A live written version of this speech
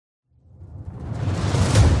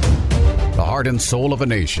heart and soul of a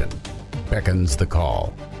nation, beckons the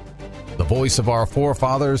call. The voice of our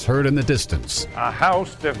forefathers heard in the distance. A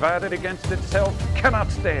house divided against itself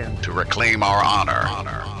cannot stand. To reclaim our honor,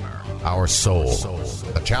 our soul.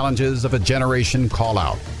 The challenges of a generation call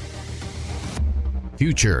out.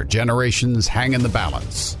 Future generations hang in the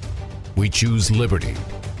balance. We choose liberty.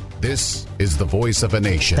 This is the voice of a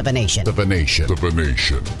nation. Of a nation. Of a nation. Of a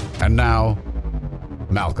nation. And now,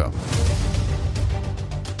 Malcolm.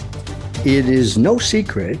 It is no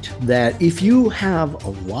secret that if you have a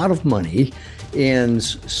lot of money, and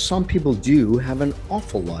some people do have an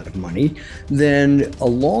awful lot of money, then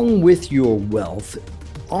along with your wealth,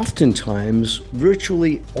 oftentimes,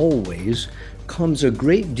 virtually always, comes a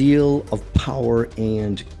great deal of power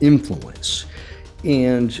and influence.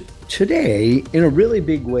 And today, in a really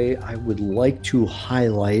big way, I would like to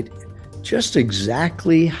highlight just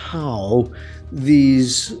exactly how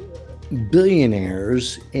these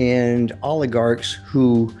billionaires and oligarchs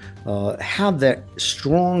who have that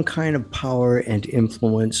strong kind of power and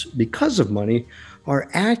influence because of money are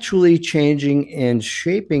actually changing and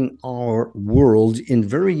shaping our world in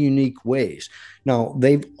very unique ways. Now,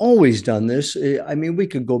 they've always done this. I mean, we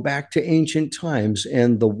could go back to ancient times,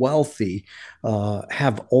 and the wealthy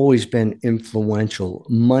have always been influential.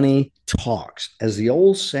 Money talks, as the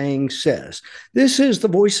old saying says. This is the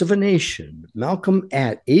voice of a nation. Malcolm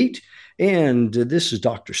at 8. And this is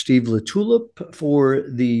Dr. Steve LaTulip for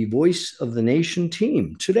the Voice of the Nation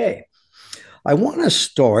team today. I want to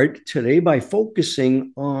start today by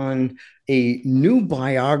focusing on a new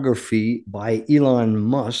biography by Elon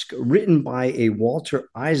Musk, written by a Walter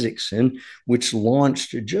Isaacson, which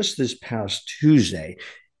launched just this past Tuesday.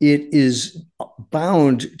 It is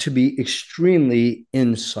bound to be extremely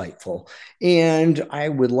insightful. And I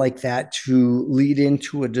would like that to lead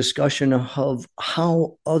into a discussion of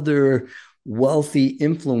how other wealthy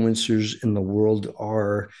influencers in the world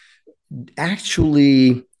are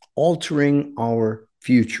actually altering our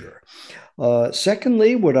future.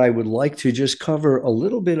 Secondly, what I would like to just cover a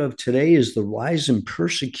little bit of today is the rise and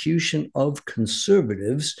persecution of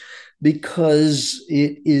conservatives, because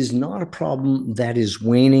it is not a problem that is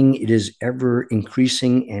waning. It is ever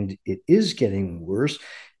increasing, and it is getting worse.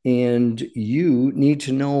 And you need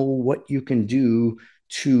to know what you can do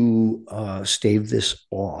to stave this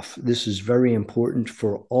off. This is very important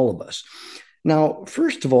for all of us. Now,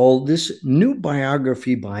 first of all, this new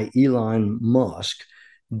biography by Elon Musk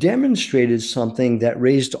demonstrated something that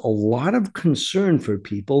raised a lot of concern for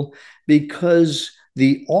people, because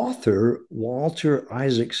the author, Walter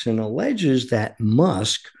Isaacson, alleges that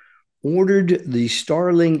Musk ordered the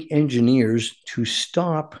Starlink engineers to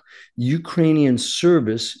stop Ukrainian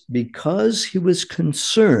service because he was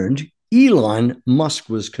concerned, Elon Musk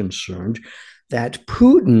was concerned, that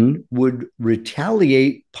Putin would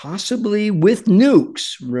retaliate, possibly with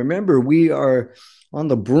nukes. Remember, we are on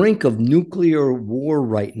the brink of nuclear war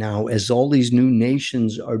right now, as all these new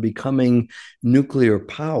nations are becoming nuclear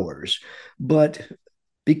powers. But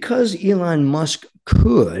because Elon Musk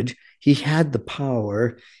he had the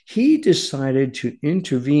power, he decided to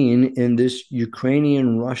intervene in this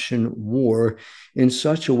Ukrainian-Russian war in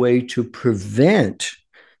such a way to prevent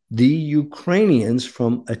the Ukrainians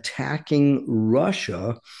from attacking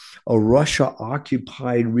Russia, a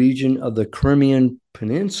Russia-occupied region of the Crimean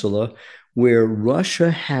Peninsula, where Russia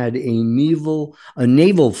had a naval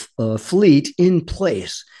fleet in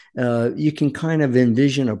place. You can kind of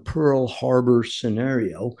envision a Pearl Harbor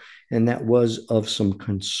scenario, and that was of some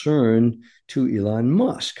concern to Elon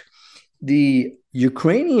Musk. The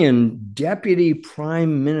Ukrainian Deputy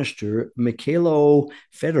Prime Minister Mikhailo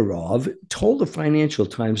Fedorov told the Financial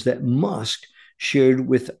Times that Musk shared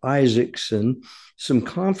with Isaacson some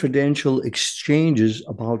confidential exchanges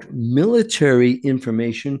about military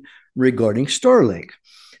information regarding Starlink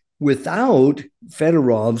without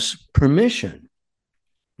Fedorov's permission.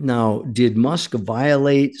 Now, did Musk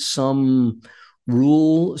violate some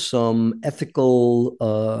rule, some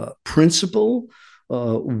ethical principle?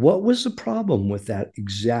 What was the problem with that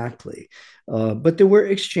exactly? But there were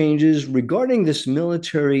exchanges regarding this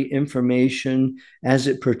military information as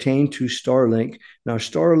it pertained to Starlink. Now,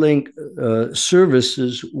 Starlink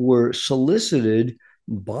services were solicited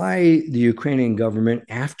by the Ukrainian government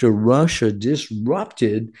after Russia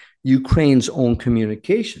disrupted Ukraine's own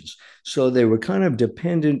communications. So they were kind of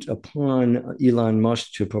dependent upon Elon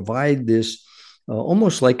Musk to provide this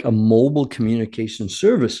almost like a mobile communication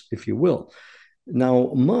service, if you will.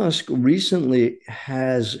 Now, Musk recently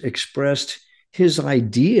has expressed his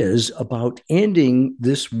ideas about ending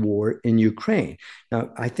this war in Ukraine. Now,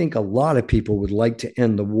 I think a lot of people would like to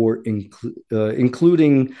end the war,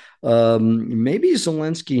 including maybe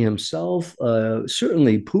Zelensky himself,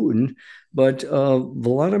 certainly Putin, but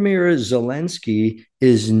Vladimir Zelensky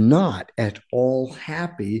is not at all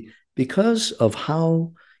happy because of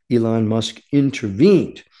how Elon Musk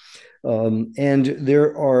intervened. And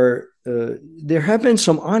there have been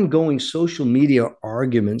some ongoing social media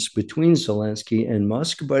arguments between Zelensky and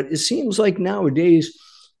Musk, but it seems like nowadays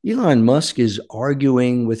Elon Musk is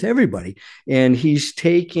arguing with everybody, and he's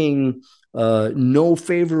taking no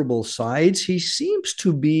favorable sides. He seems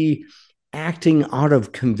to be acting out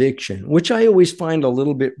of conviction, which I always find a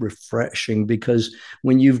little bit refreshing, because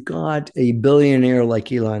when you've got a billionaire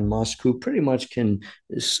like Elon Musk, who pretty much can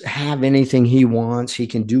have anything he wants, he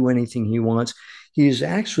can do anything he wants, he's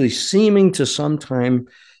actually seeming to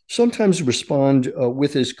sometimes respond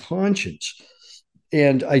with his conscience.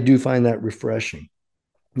 And I do find that refreshing.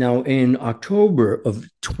 Now, in October of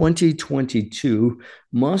 2022,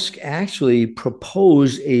 Musk actually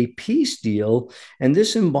proposed a peace deal, and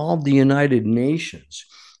this involved the United Nations.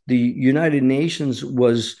 The United Nations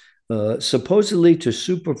was supposedly to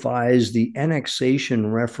supervise the annexation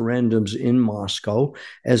referendums in Moscow,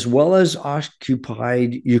 as well as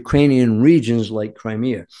occupied Ukrainian regions like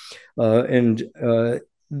Crimea. And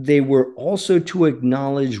they were also to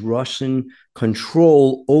acknowledge Russian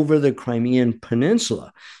control over the Crimean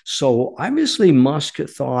Peninsula. So obviously, Musk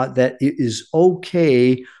thought that it is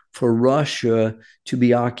okay for Russia to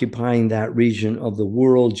be occupying that region of the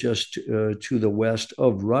world just to the west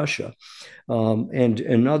of Russia. And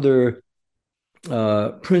another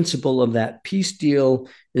principle of that peace deal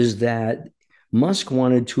is that Musk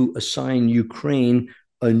wanted to assign Ukraine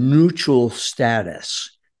a neutral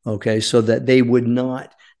status, okay, so that they would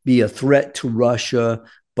not be a threat to Russia,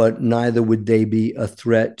 but neither would they be a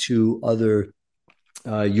threat to other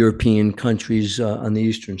European countries on the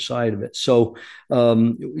eastern side of it. So,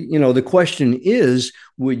 the question is,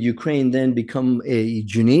 would Ukraine then become a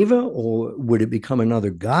Geneva, or would it become another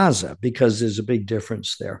Gaza? Because there's a big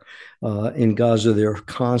difference there. In Gaza, they're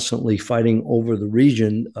constantly fighting over the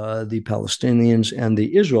region, the Palestinians and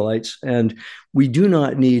the Israelites, and we do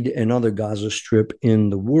not need another Gaza Strip in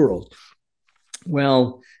the world.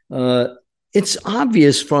 Well, it's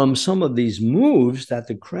obvious from some of these moves that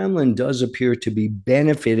the Kremlin does appear to be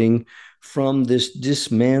benefiting from this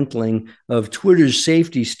dismantling of Twitter's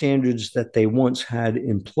safety standards that they once had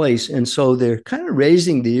in place. And so they're kind of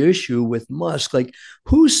raising the issue with Musk, like,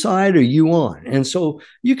 whose side are you on? And so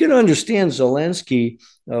you can understand Zelensky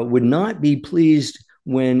would not be pleased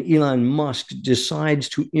when Elon Musk decides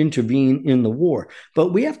to intervene in the war.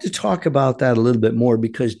 But we have to talk about that a little bit more,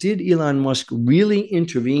 because did Elon Musk really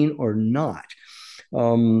intervene or not?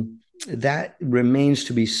 That remains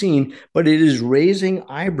to be seen, but it is raising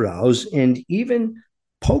eyebrows. And even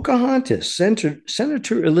Pocahontas,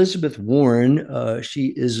 Senator Elizabeth Warren, she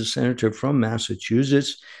is a senator from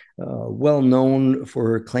Massachusetts, well known for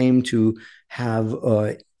her claim to have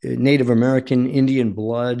Native American Indian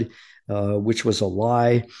blood, which was a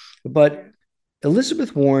lie. But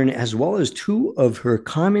Elizabeth Warren, as well as two of her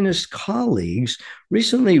communist colleagues,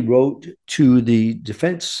 recently wrote to the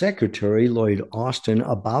Defense Secretary, Lloyd Austin,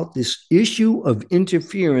 about this issue of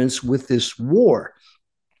interference with this war.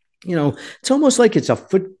 It's almost like it's a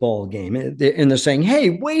football game, and they're saying,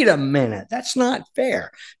 hey, wait a minute, that's not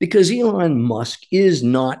fair, because Elon Musk is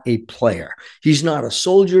not a player. He's not a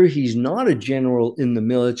soldier. He's not a general in the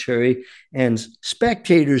military, and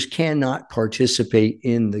spectators cannot participate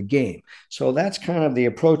in the game. So that's kind of the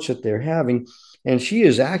approach that they're having. And she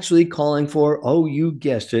is actually calling for, oh, you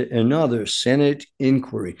guessed it, another Senate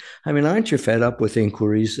inquiry. I mean, aren't you fed up with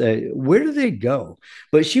inquiries? Where do they go?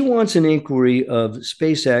 But she wants an inquiry of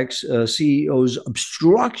SpaceX CEO's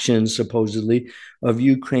obstruction, supposedly, of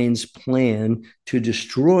Ukraine's plan to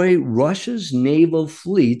destroy Russia's naval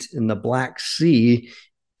fleet in the Black Sea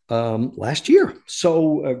last year.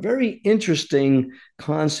 So a very interesting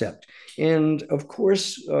concept. And of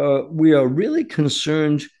course, we are really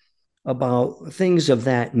concerned about things of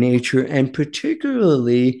that nature, and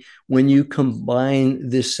particularly when you combine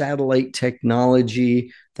this satellite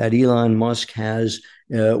technology that Elon Musk has,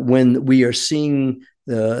 when we are seeing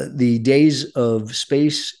the days of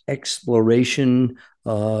space exploration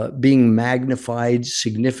being magnified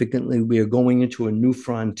significantly. We are going into a new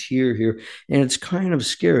frontier here, and it's kind of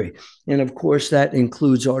scary. And of course, that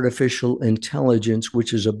includes artificial intelligence,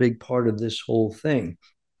 which is a big part of this whole thing.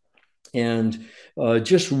 And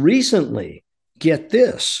just recently, get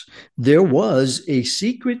this, there was a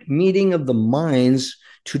secret meeting of the minds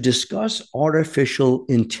to discuss artificial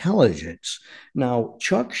intelligence. Now,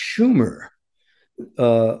 Chuck Schumer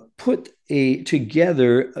put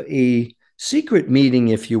together a secret meeting,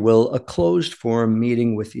 if you will, a closed forum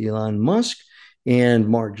meeting with Elon Musk and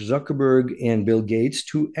Mark Zuckerberg and Bill Gates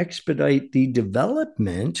to expedite the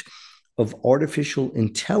development of artificial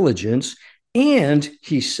intelligence. And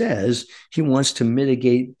he says he wants to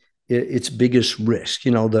mitigate its biggest risk.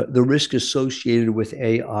 You know, the risk associated with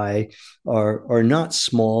AI are not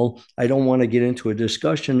small. I don't want to get into a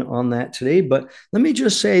discussion on that today, but let me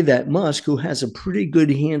just say that Musk, who has a pretty good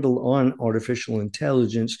handle on artificial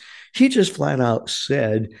intelligence, he just flat out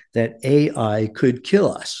said that AI could kill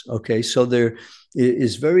us. Okay, so there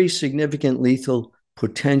is very significant lethal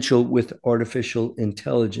potential with artificial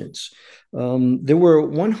intelligence. There were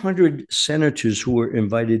 100 senators who were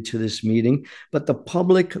invited to this meeting, but the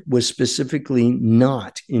public was specifically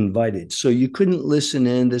not invited. So you couldn't listen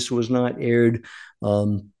in. This was not aired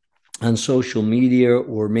on social media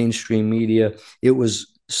or mainstream media. It was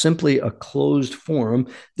simply a closed forum.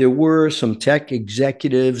 There were some tech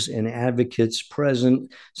executives and advocates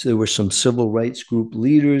present. So there were some civil rights group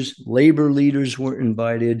leaders, labor leaders were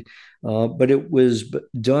invited, but it was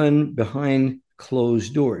done behind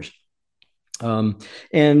closed doors.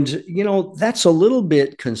 And you know, that's a little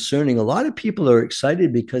bit concerning. A lot of people are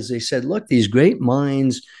excited because they said, look, these great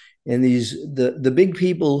minds and the big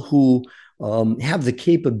people who have the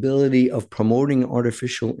capability of promoting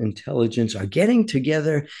artificial intelligence are getting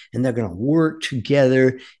together, and they're going to work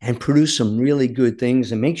together and produce some really good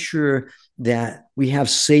things and make sure that we have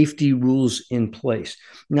safety rules in place.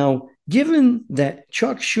 Now, given that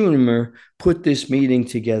Chuck Schumer put this meeting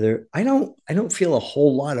together, I don't feel a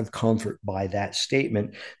whole lot of comfort by that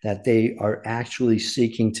statement that they are actually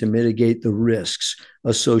seeking to mitigate the risks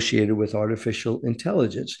associated with artificial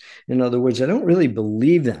intelligence. In other words, I don't really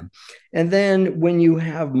believe them. And then when you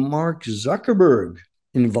have Mark Zuckerberg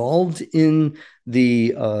involved in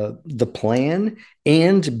the plan,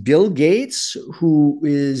 and Bill Gates, who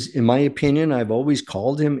is, in my opinion, I've always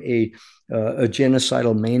called him a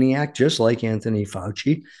genocidal maniac, just like Anthony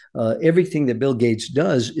Fauci. Everything that Bill Gates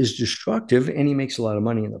does is destructive, and he makes a lot of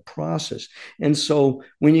money in the process. And so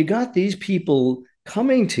when you got these people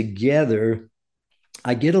coming together,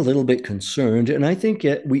 I get a little bit concerned, and I think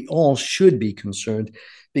we all should be concerned,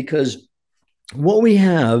 because what we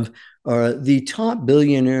have are the top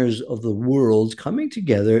billionaires of the world coming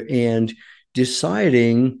together and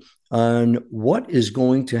deciding on what is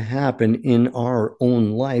going to happen in our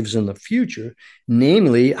own lives in the future.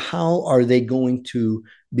 Namely, how are they going to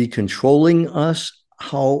be controlling us?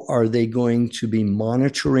 How are they going to be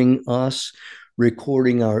monitoring us,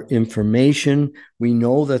 recording our information? We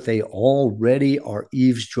know that they already are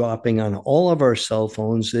eavesdropping on all of our cell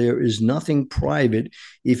phones. There is nothing private.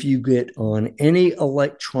 If you get on any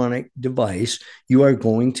electronic device, you are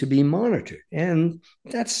going to be monitored. And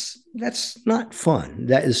that's not fun.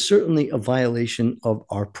 That is certainly a violation of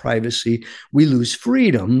our privacy. We lose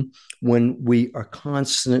freedom when we are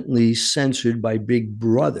constantly censored by Big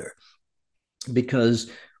Brother, because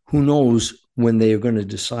who knows when they are going to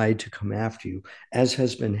decide to come after you, as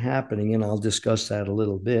has been happening. And I'll discuss that a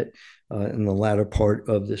little bit in the latter part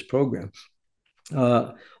of this program.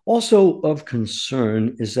 Also of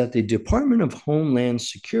concern is that the Department of Homeland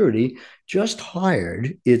Security just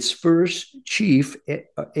hired its first chief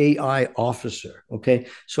AI officer. Okay,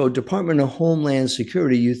 so Department of Homeland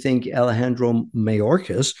Security, you think Alejandro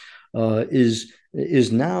Mayorkas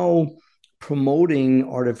is now promoting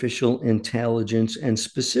artificial intelligence, and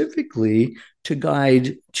specifically to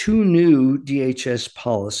guide two new DHS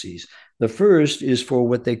policies. The first is for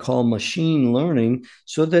what they call machine learning,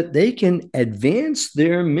 so that they can advance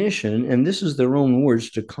their mission, and this is their own words,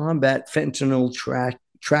 to combat fentanyl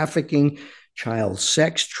trafficking, child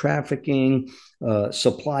sex trafficking,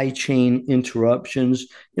 supply chain interruptions,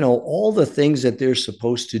 you know, all the things that they're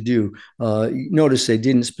supposed to do. Notice they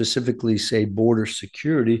didn't specifically say border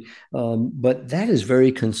security, but that is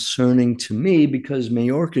very concerning to me, because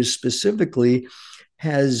Mayorkas specifically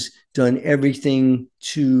has done everything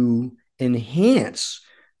to enhance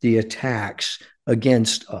the attacks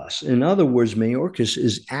against us. In other words, Mayorkas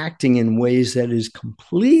is acting in ways that is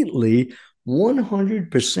completely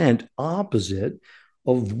 100% opposite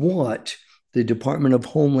of what the Department of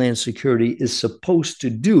Homeland Security is supposed to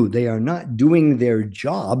do. They are not doing their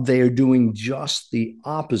job. They are doing just the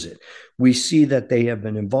opposite. We see that they have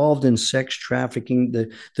been involved in sex trafficking.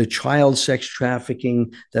 The child sex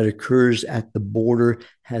trafficking that occurs at the border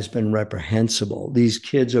has been reprehensible. These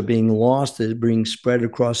kids are being lost, they're being spread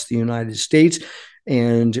across the United States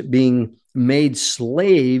and being made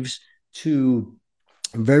slaves to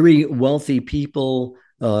very wealthy people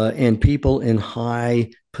and people in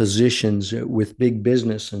high positions with big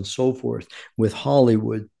business and so forth, with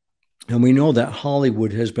Hollywood. And we know that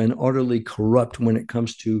Hollywood has been utterly corrupt when it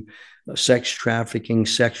comes to sex trafficking,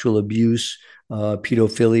 sexual abuse,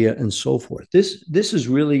 pedophilia, and so forth. This is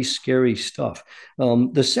really scary stuff.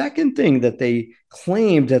 The second thing that they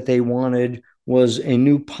claimed that they wanted was a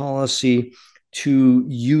new policy to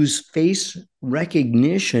use face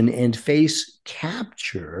recognition and face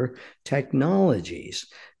capture technologies.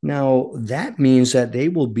 Now, that means that they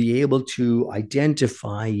will be able to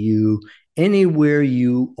identify you anywhere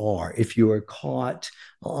you are if you are caught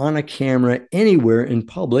on a camera anywhere in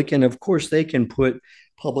public. And of course, they can put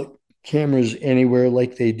public cameras anywhere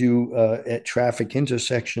like they do at traffic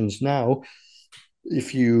intersections now.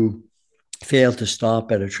 If you fail to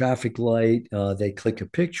stop at a traffic light, they click a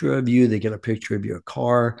picture of you, they get a picture of your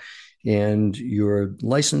car and your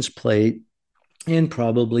license plate, and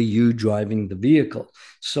probably you driving the vehicle.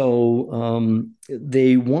 So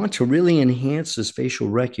they want to really enhance this facial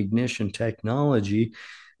recognition technology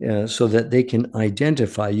so that they can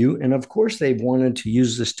identify you. And of course, they've wanted to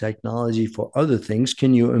use this technology for other things.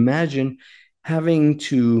 Can you imagine having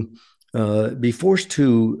to be forced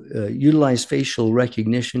to utilize facial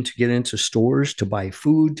recognition to get into stores, to buy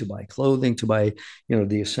food, to buy clothing, to buy,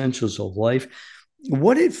 the essentials of life?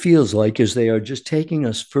 What it feels like is they are just taking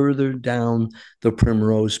us further down the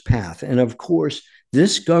primrose path. And of course,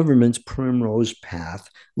 this government's primrose path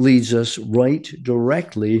leads us right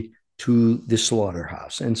directly to the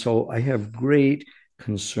slaughterhouse. And so I have great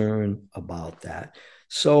concern about that.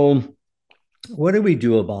 So what do we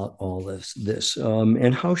do about all this,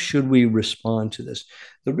 and how should we respond to this?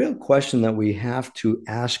 The real question that we have to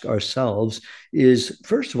ask ourselves is,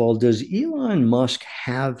 first of all, does Elon Musk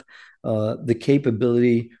have the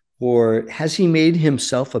capability, or has he made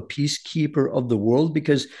himself a peacekeeper of the world?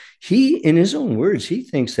 Because he, in his own words, he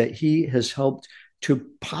thinks that he has helped to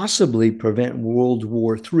possibly prevent World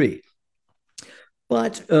War III.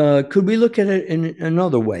 But could we look at it in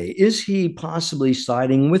another way? Is he possibly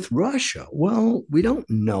siding with Russia? Well, we don't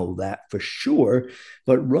know that for sure,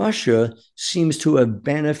 but Russia seems to have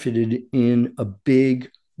benefited in a big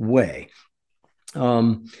way.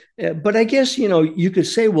 But I guess, you could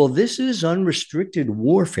say, well, this is unrestricted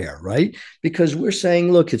warfare, right? Because we're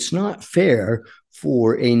saying, look, it's not fair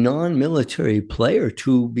for a non-military player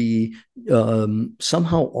to be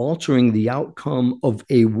somehow altering the outcome of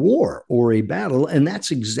a war or a battle. And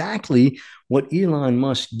that's exactly what Elon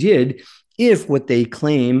Musk did, if what they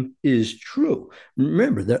claim is true.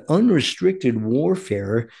 Remember, the unrestricted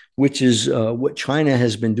warfare, which is what China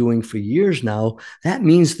has been doing for years now, that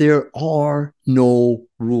means there are no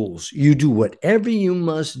rules. You do whatever you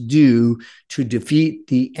must do to defeat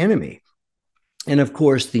the enemy. And of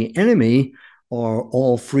course, the enemy are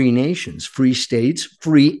all free nations, free states,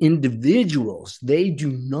 free individuals. They do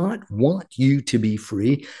not want you to be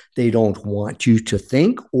free. They don't want you to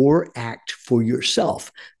think or act for yourself.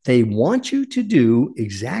 They want you to do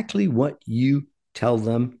exactly what you tell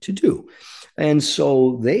them to do. And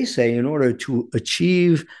so they say, in order to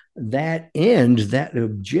achieve that end, that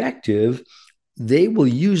objective, they will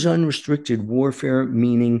use unrestricted warfare,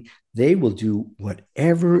 meaning they will do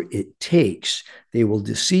whatever it takes. They will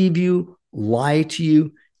deceive you, lie to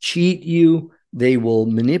you, cheat you. They will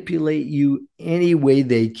manipulate you any way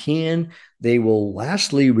they can. They will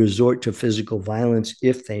lastly resort to physical violence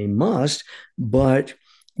if they must. But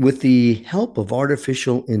with the help of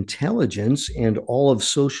artificial intelligence and all of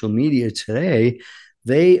social media today,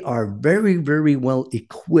 they are very, very well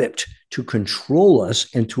equipped to control us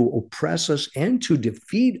and to oppress us and to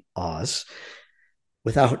defeat us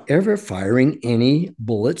without ever firing any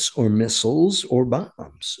bullets or missiles or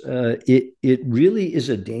bombs. It really is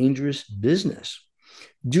a dangerous business.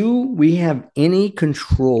 Do we have any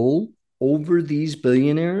control over these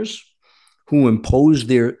billionaires who impose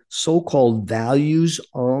their so-called values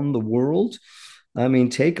on the world? I mean,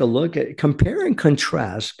 take a look at, compare and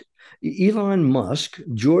contrast Elon Musk,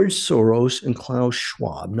 George Soros, and Klaus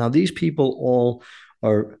Schwab. Now, these people all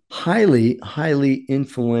are highly, highly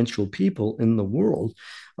influential people in the world.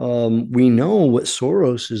 We know what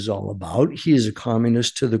Soros is all about. He is a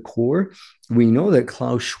communist to the core. We know that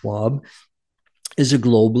Klaus Schwab is a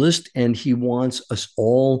globalist, and he wants us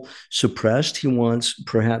all suppressed. He wants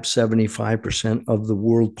perhaps 75% of the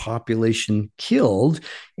world population killed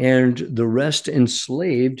and the rest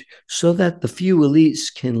enslaved, so that the few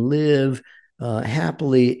elites can live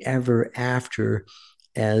happily ever after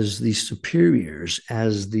as the superiors,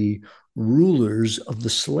 as the rulers of the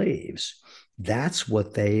slaves. That's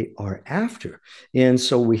what they are after. And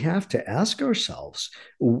so we have to ask ourselves,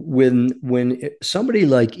 when somebody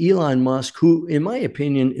like Elon Musk, who in my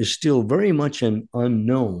opinion is still very much an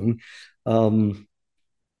unknown, um,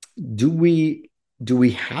 do we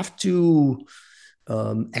have to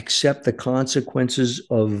accept the consequences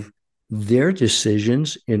of their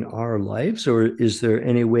decisions in our lives, or is there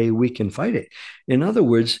any way we can fight it? In other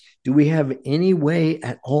words, do we have any way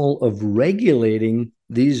at all of regulating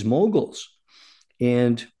these moguls?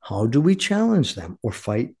 And how do we challenge them or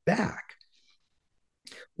fight back?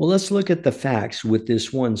 Well, let's look at the facts with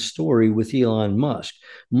this one story with Elon Musk.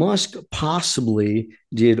 Musk possibly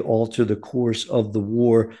did alter the course of the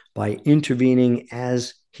war by intervening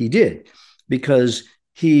as he did, because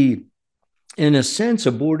he, in a sense,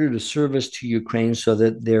 aborted a service to Ukraine so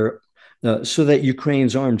that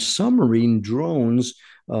Ukraine's armed submarine drones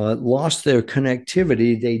lost their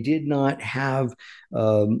connectivity. They did not have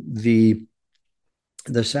the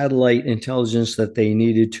satellite intelligence that they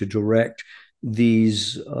needed to direct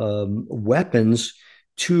these weapons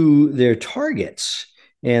to their targets.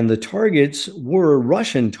 And the targets were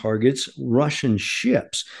Russian targets, Russian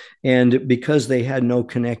ships. And because they had no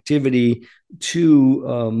connectivity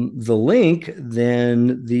to the link,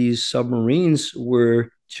 then these submarines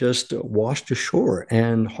were just washed ashore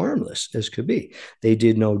and harmless as could be. They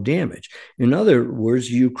did no damage. In other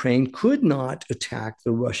words, Ukraine could not attack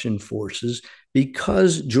the Russian forces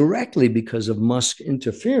because of Musk's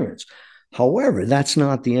interference. However, that's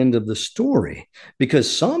not the end of the story, because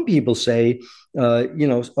some people say,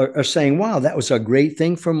 are saying, wow, that was a great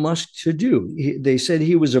thing for Musk to do. They said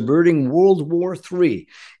he was averting World War III.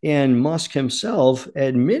 And Musk himself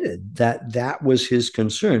admitted that that was his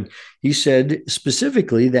concern. He said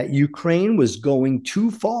specifically that Ukraine was going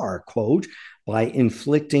too far, quote, by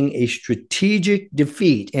inflicting a strategic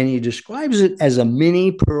defeat. And he describes it as a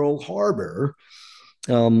mini Pearl Harbor,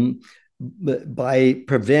 by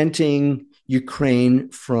preventing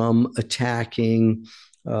Ukraine from attacking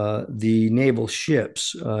the naval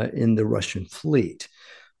ships in the Russian fleet.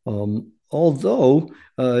 Although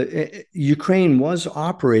Ukraine was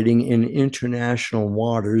operating in international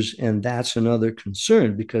waters, and that's another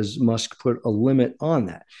concern because Musk put a limit on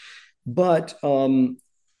that. But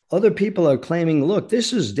other people are claiming, look,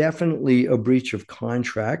 this is definitely a breach of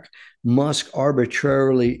contract. Musk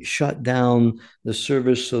arbitrarily shut down the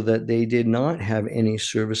service so that they did not have any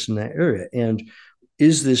service in that area. And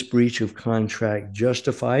is this breach of contract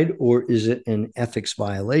justified, or is it an ethics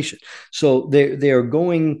violation? So they are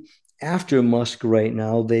going after Musk right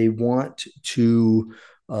now. They want to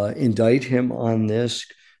indict him on this.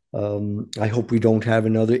 I hope we don't have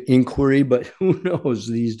another inquiry, but who knows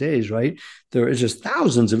these days, right? There is just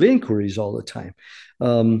thousands of inquiries all the time.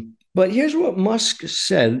 But here's what Musk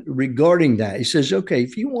said regarding that. He says, okay,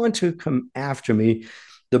 if you want to come after me,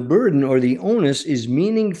 the burden or the onus is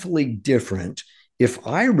meaningfully different if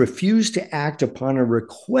I refuse to act upon a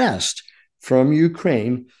request from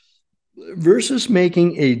Ukraine versus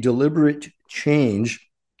making a deliberate change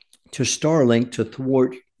to Starlink to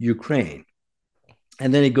thwart Ukraine.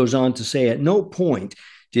 And then he goes on to say, at no point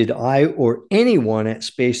did I or anyone at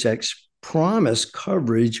SpaceX promise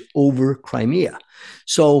coverage over Crimea.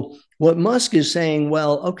 So what Musk is saying,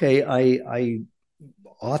 well, okay, I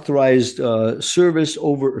authorized service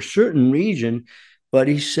over a certain region, but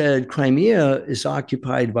he said Crimea is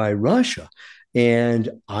occupied by Russia. And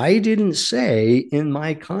I didn't say in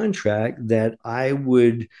my contract that I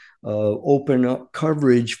would open up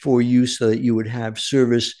coverage for you so that you would have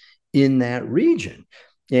service in that region.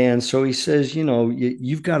 And so he says,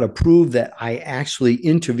 you've got to prove that I actually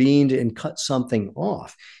intervened and cut something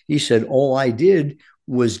off. He said, all I did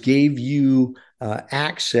was gave you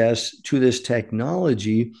access to this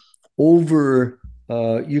technology over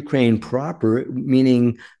Ukraine proper,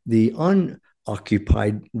 meaning the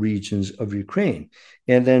unoccupied regions of Ukraine.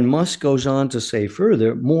 And then Musk goes on to say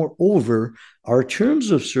further, moreover, our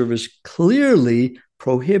terms of service clearly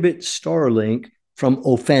prohibit Starlink from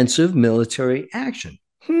offensive military action.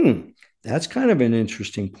 That's kind of an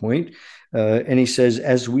interesting point. And he says,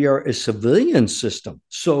 as we are a civilian system,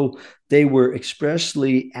 so they were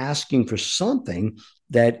expressly asking for something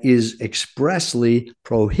that is expressly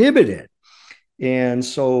prohibited. And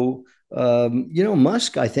so,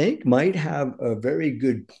 Musk, I think, might have a very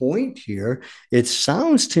good point here. It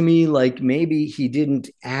sounds to me like maybe he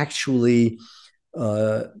didn't actually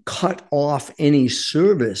cut off any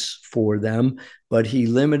service for them, but he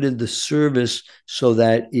limited the service so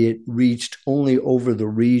that it reached only over the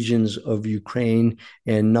regions of Ukraine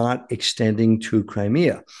and not extending to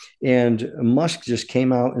Crimea. And Musk just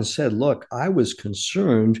came out and said, look, I was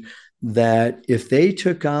concerned that if they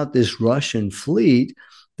took out this Russian fleet,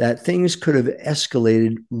 that things could have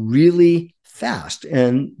escalated really fast.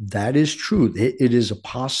 And that is true. It is a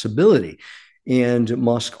possibility. And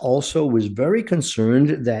Musk also was very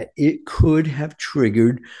concerned that it could have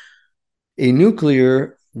triggered a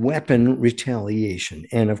nuclear weapon retaliation.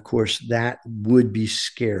 And of course, that would be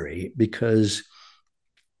scary because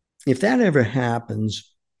if that ever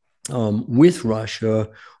happens with Russia,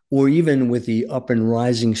 or even with the up and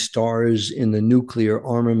rising stars in the nuclear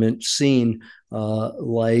armament scene,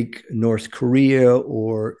 like North Korea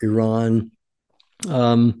or Iran,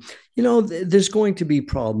 there's going to be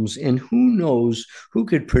problems. And who knows, who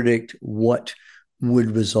could predict what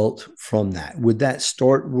would result from that? Would that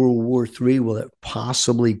start World War III? Well, it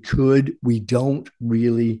possibly could. We don't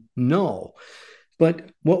really know.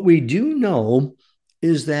 But what we do know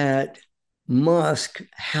is that Musk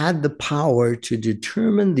had the power to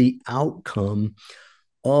determine the outcome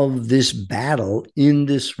of this battle in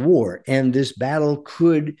this war. And this battle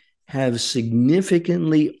could have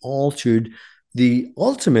significantly altered the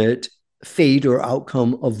ultimate fate or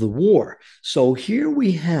outcome of the war. So here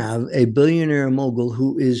we have a billionaire mogul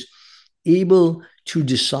who is able to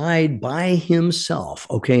decide by himself,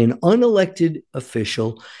 okay, an unelected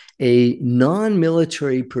official, a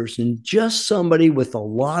non-military person, just somebody with a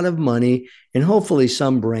lot of money and hopefully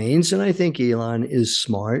some brains. And I think Elon is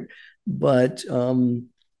smart, but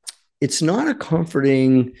it's not a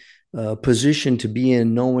comforting position to be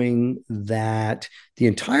in, knowing that the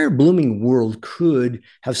entire blooming world could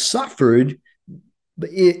have suffered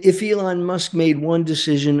if Elon Musk made one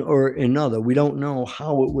decision or another. We don't know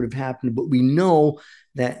how it would have happened, but we know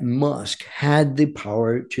that Musk had the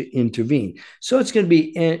power to intervene. So it's going to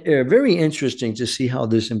be very interesting to see how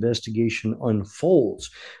this investigation unfolds.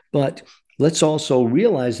 But let's also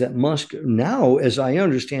realize that Musk now, as I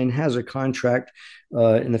understand, has a contract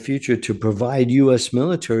in the future to provide U.S.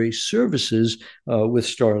 military services with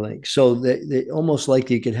Starlink. So they almost like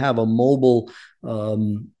you could have a mobile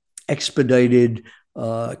expedited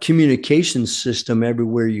communication system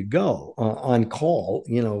everywhere you go on call,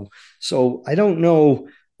 So I don't know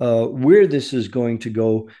where this is going to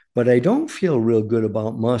go, but I don't feel real good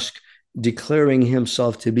about Musk declaring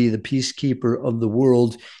himself to be the peacekeeper of the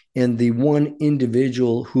world and the one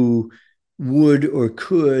individual who would or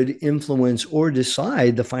could influence or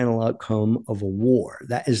decide the final outcome of a war.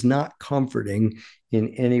 That is not comforting in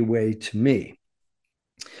any way to me.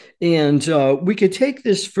 And we could take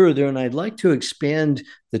this further, and I'd like to expand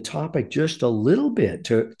the topic just a little bit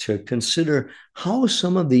to consider how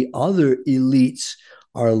some of the other elites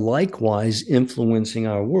are likewise influencing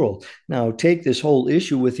our world. Now, take this whole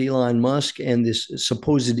issue with Elon Musk and this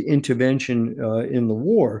supposed intervention in the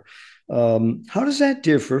war. How does that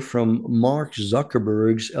differ from Mark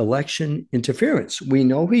Zuckerberg's election interference? We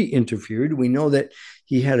know he interfered. We know that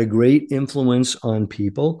he had a great influence on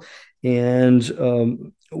people.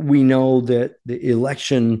 And we know that the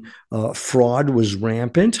election fraud was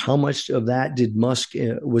rampant. How much of that did Musk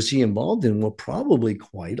was he involved in? Well, probably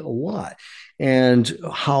quite a lot. And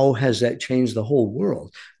how has that changed the whole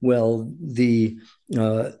world? Well, the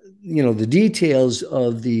details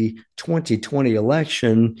of the 2020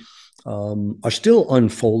 election are still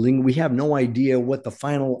unfolding. We have no idea what the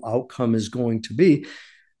final outcome is going to be,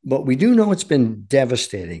 but we do know it's been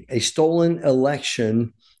devastating. A stolen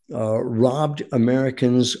election robbed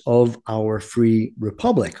Americans of our free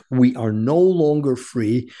republic. We are no longer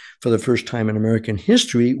free. For the first time in American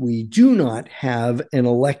history, we do not have an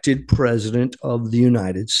elected president of the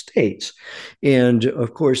United States. And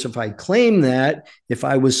of course, if I claim that, if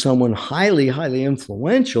I was someone highly, highly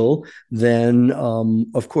influential, then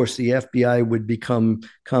of course the FBI would come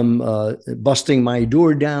busting my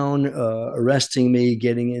door down, arresting me,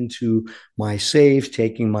 getting into my safe,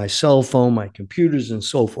 taking my cell phone, my computers, and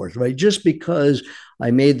so forth, right? Just because I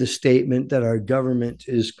made the statement that our government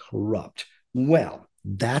is corrupt. Well,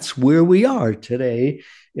 that's where we are today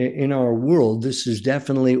in our world. This is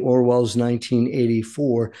definitely Orwell's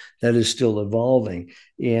 1984 that is still evolving,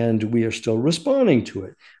 and we are still responding to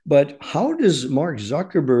it. But how does Mark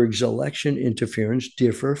Zuckerberg's election interference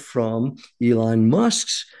differ from Elon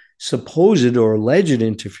Musk's supposed or alleged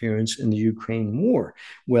interference in the Ukraine war?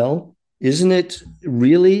 Well, isn't it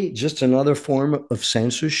really just another form of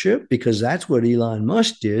censorship? Because that's what Elon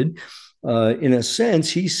Musk did. In a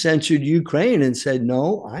sense, he censored Ukraine and said,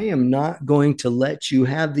 no, I am not going to let you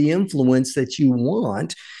have the influence that you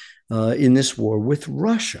want in this war with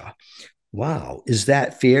Russia. Wow. Is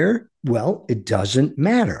that fair? Well, it doesn't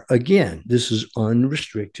matter. Again, this is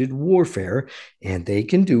unrestricted warfare, and they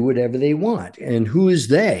can do whatever they want. And who is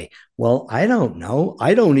they? Well, I don't know.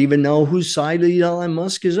 I don't even know whose side Elon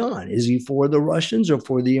Musk is on. Is he for the Russians or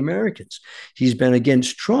for the Americans? He's been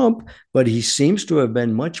against Trump, but he seems to have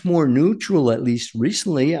been much more neutral, at least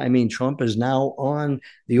recently. I mean, Trump is now on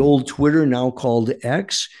the old Twitter, now called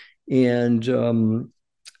X. And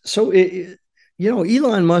so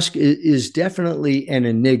Elon Musk is definitely an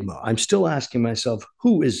enigma. I'm still asking myself,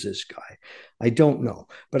 who is this guy? I don't know.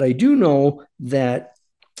 But I do know that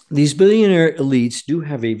these billionaire elites do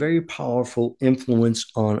have a very powerful influence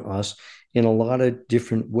on us in a lot of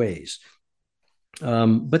different ways.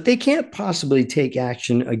 But they can't possibly take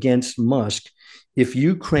action against Musk if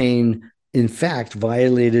Ukraine, in fact,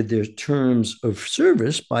 violated their terms of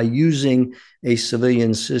service by using a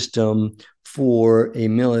civilian system for a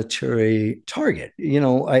military target.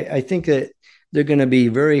 I think that they're going to be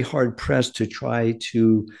very hard pressed to try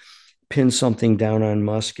to pin something down on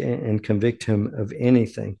Musk and convict him of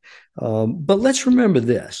anything. But let's remember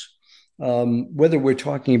this, whether we're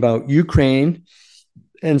talking about Ukraine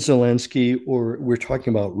and Zelensky, or we're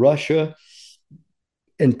talking about Russia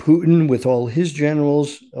and Putin with all his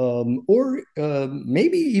generals, or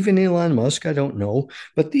maybe even Elon Musk, I don't know.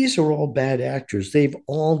 But these are all bad actors. They've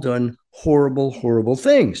all done horrible, horrible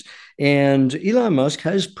things. And Elon Musk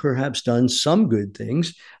has perhaps done some good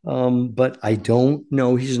things, but I don't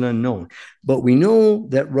know. He's an unknown. But we know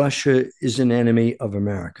that Russia is an enemy of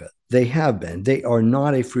America. They have been. They are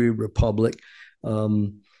not a free republic.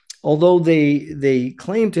 Although they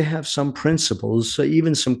claim to have some principles, so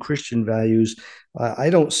even some Christian values, I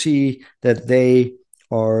don't see that they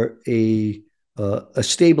are a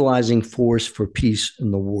stabilizing force for peace in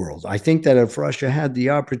the world. I think that if Russia had the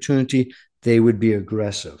opportunity, they would be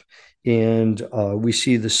aggressive. And we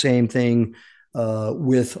see the same thing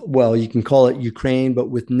with, well, you can call it Ukraine, but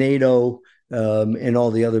with NATO and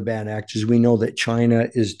all the other bad actors. We know that China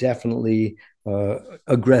is definitely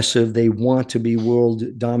aggressive. They want to be world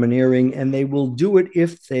domineering, and they will do it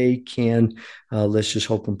if they can. Let's just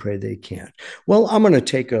hope and pray they can. Well, I'm going to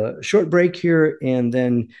take a short break here and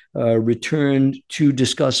then return to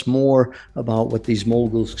discuss more about what these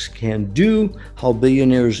moguls can do, how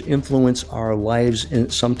billionaires influence our lives,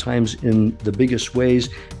 and sometimes in the biggest ways.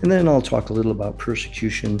 And then I'll talk a little about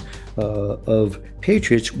persecution of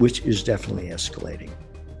patriots, which is definitely escalating.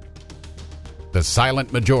 The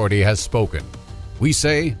silent majority has spoken. We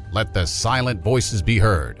say, let the silent voices be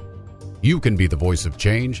heard. You can be the voice of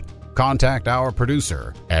change. Contact our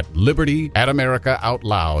producer at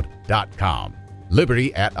liberty@americaoutloud.com.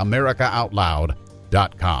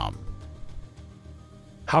 liberty@americaoutloud.com.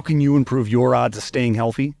 How can you improve your odds of staying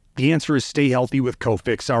healthy? The answer is stay healthy with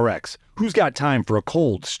Cofix RX. Who's got time for a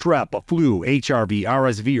cold, strep, a flu, HRV,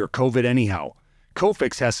 RSV, or COVID anyhow?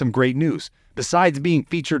 Cofix has some great news. Besides being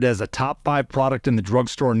featured as a top 5 product in the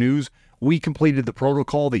drugstore news, we completed the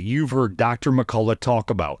protocol that you've heard Dr. McCullough talk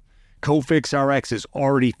about. Cofix RX is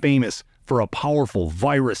already famous for a powerful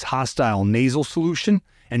virus-hostile nasal solution,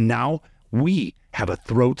 and now we have a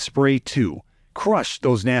throat spray too. Crush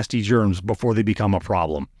those nasty germs before they become a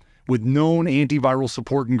problem. With known antiviral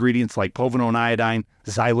support ingredients like povidone iodine,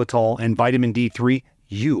 xylitol, and vitamin D3,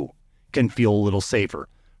 you can feel a little safer.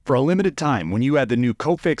 For a limited time, when you add the new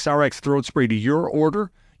Cofix RX throat spray to your order,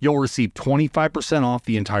 you'll receive 25% off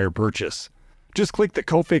the entire purchase. Just click the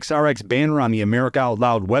Cofix RX banner on the America Out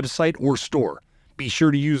Loud website or store. Be sure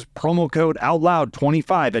to use promo code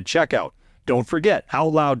OUTLOUD25 at checkout. Don't forget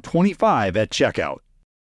OUTLOUD25 at checkout.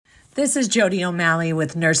 This is Jody O'Malley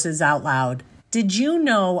with Nurses Out Loud. Did you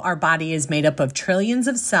know our body is made up of trillions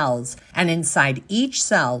of cells, and inside each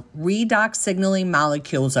cell, redox signaling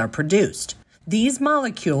molecules are produced? These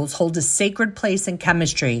molecules hold a sacred place in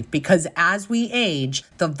chemistry because as we age,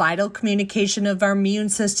 the vital communication of our immune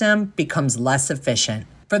system becomes less efficient.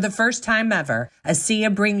 For the first time ever,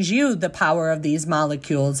 ASEA brings you the power of these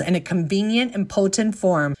molecules in a convenient and potent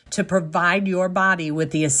form to provide your body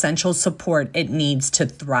with the essential support it needs to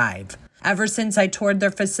thrive. Ever since I toured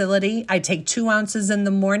their facility, I take 2 ounces in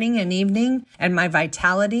the morning and evening, and my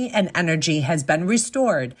vitality and energy has been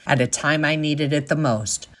restored at a time I needed it the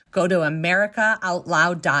most. Go to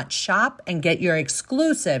americaoutloud.shop and get your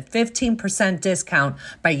exclusive 15% discount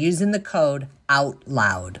by using the code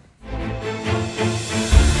OUTLOUD.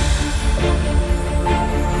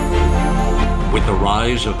 With the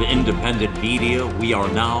rise of independent media, we are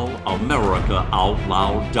now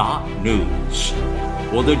AmericaOutloud.news.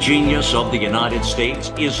 For the genius of the United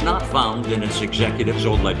States is not found in its executives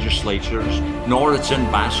or legislatures, nor its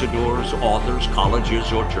ambassadors, authors,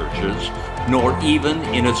 colleges, or churches, nor even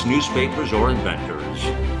in its newspapers or inventors.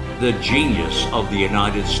 The genius of the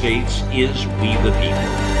United States is we the people.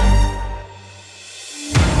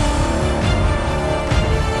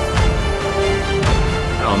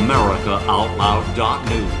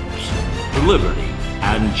 AmericaOutloud.news. Liberty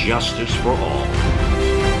and justice for all.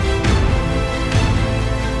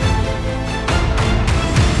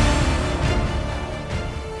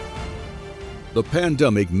 The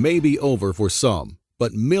pandemic may be over for some,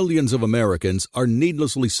 but millions of Americans are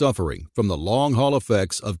needlessly suffering from the long-haul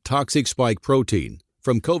effects of toxic spike protein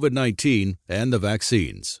from COVID-19 and the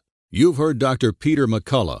vaccines. You've heard Dr. Peter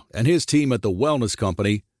McCullough and his team at the Wellness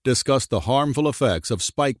Company discuss the harmful effects of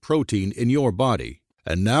spike protein in your body.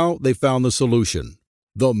 And now they found the solution: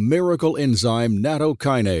 the miracle enzyme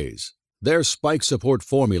nattokinase. Their spike support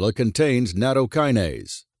formula contains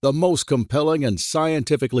nattokinase, the most compelling and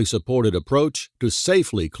scientifically supported approach to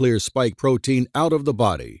safely clear spike protein out of the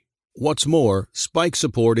body. What's more, spike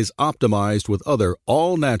support is optimized with other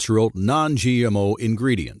all-natural, non-GMO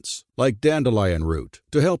ingredients, like dandelion root,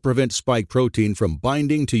 to help prevent spike protein from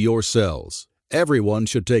binding to your cells. Everyone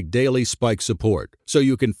should take daily spike support so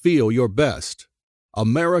you can feel your best.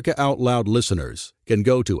 America Out Loud listeners can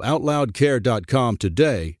go to OutLoudCare.com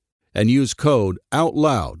today and use code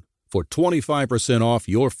OUTLOUD for 25% off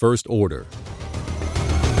your first order.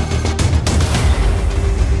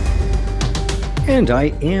 And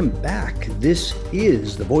I am back. This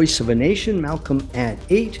is the Voice of a Nation, Malcolm at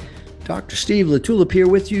 8. Dr. Steve LaTulip here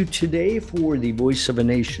with you today for the Voice of a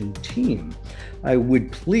Nation team. I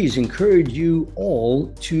would please encourage you all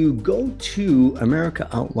to go to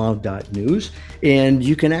AmericaOutloud.news, and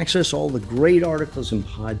you can access all the great articles and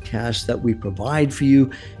podcasts that we provide for you.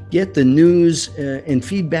 Get the news and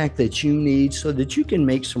feedback that you need so that you can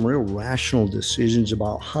make some real rational decisions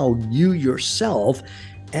about how you yourself,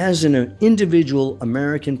 as an individual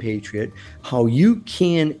American patriot, how you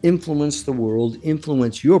can influence the world,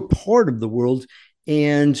 influence your part of the world,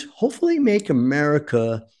 and hopefully make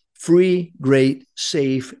America free, great,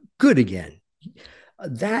 safe, good again.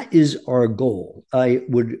 That is our goal. I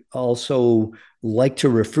would also like to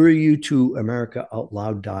refer you to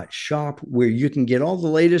AmericaOutloud.shop, where you can get all the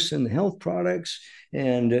latest in the health products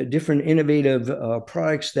and different innovative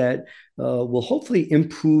products that will hopefully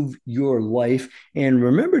improve your life. And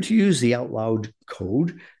remember to use the Out Loud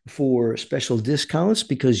code for special discounts,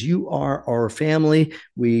 because you are our family.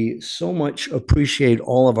 We so much appreciate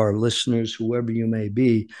all of our listeners, whoever you may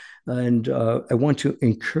be. And I want to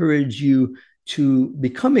encourage you to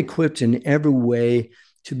become equipped in every way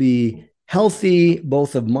to be healthy,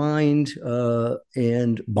 both of mind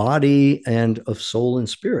and body, and of soul and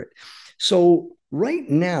spirit. So right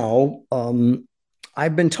now,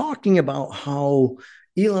 I've been talking about how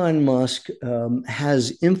Elon Musk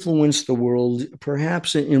has influenced the world,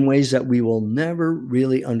 perhaps in ways that we will never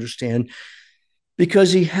really understand,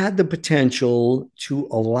 because he had the potential to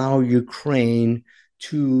allow Ukraine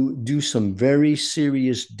to do some very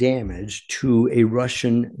serious damage to a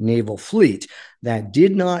Russian naval fleet. That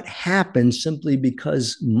did not happen simply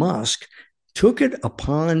because Musk took it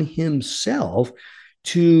upon himself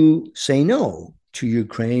to say no to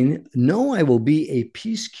Ukraine. No, I will be a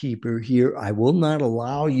peacekeeper here. I will not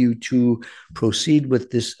allow you to proceed with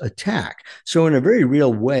this attack. So in a very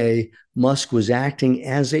real way, Musk was acting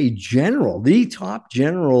as a general, the top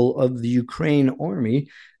general of the Ukraine army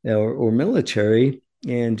or military,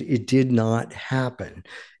 and it did not happen.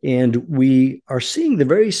 And we are seeing the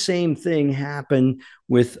very same thing happen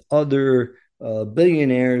with other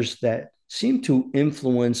billionaires that seem to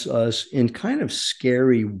influence us in kind of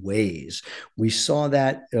scary ways. We saw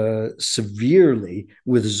that severely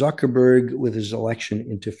with Zuckerberg, with his election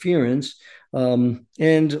interference. And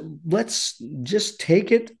let's just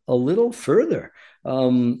take it a little further.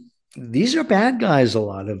 These are bad guys, a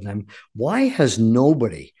lot of them. Why has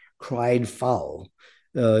nobody cried foul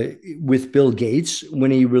with Bill Gates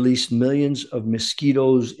when he released millions of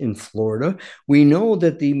mosquitoes in Florida? We know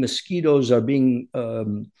that the mosquitoes are being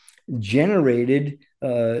generated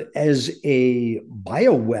as a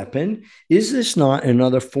bioweapon. Is this not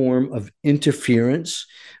another form of interference?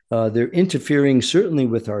 They're interfering certainly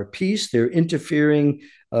with our peace. They're interfering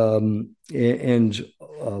and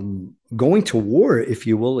going to war, if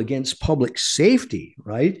you will, against public safety,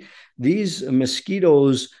 right? These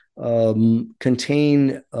mosquitoes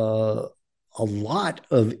contain a lot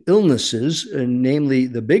of illnesses, and namely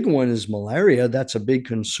the big one is malaria. That's a big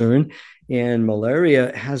concern. And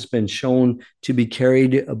malaria has been shown to be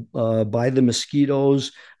carried by the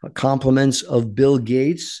mosquitoes, compliments of Bill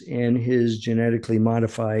Gates and his genetically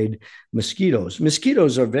modified mosquitoes.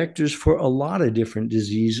 Mosquitoes are vectors for a lot of different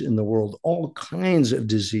disease in the world, all kinds of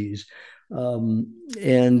disease.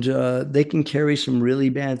 and they can carry some really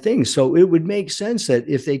bad things. So it would make sense that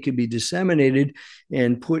if they could be disseminated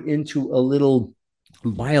and put into a little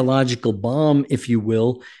biological bomb, if you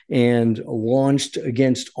will, and launched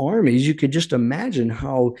against armies, you could just imagine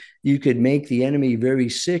how you could make the enemy very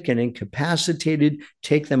sick and incapacitated,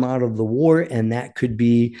 take them out of the war, and that could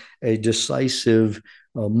be a decisive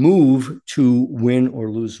move to win or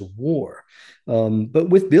lose a war. But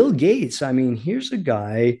with Bill Gates, I mean, here's a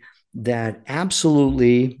guy that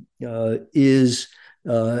absolutely is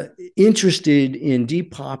interested in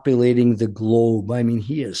depopulating the globe. I mean,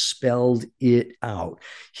 he has spelled it out.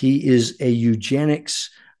 He is a eugenics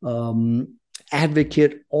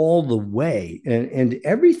advocate all the way. And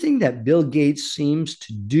everything that Bill Gates seems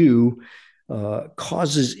to do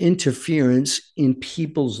causes interference in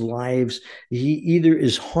people's lives. He either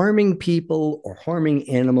is harming people or harming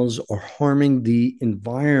animals or harming the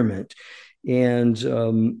environment. And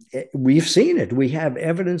we've seen it. We have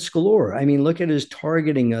evidence galore. I mean, look at his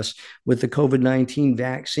targeting us with the COVID-19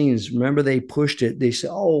 vaccines. Remember, they pushed it. They said,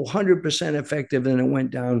 oh, 100% effective. And it went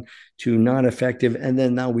down to not effective. And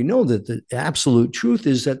then now we know that the absolute truth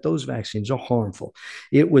is that those vaccines are harmful.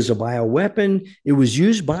 It was a bioweapon. It was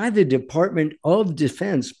used by the Department of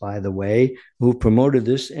Defense, by the way, who promoted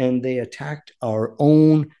this, and they attacked our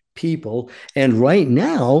own people. And right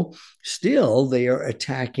now, still, they are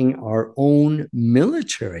attacking our own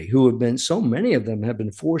military, who have been, so many of them have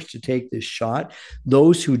been forced to take this shot.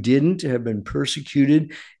 Those who didn't have been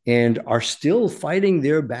persecuted and are still fighting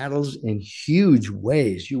their battles in huge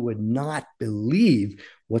ways. You would not believe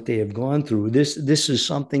what they have gone through. This is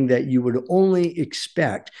something that you would only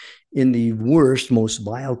expect in the worst, most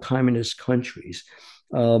vile communist countries.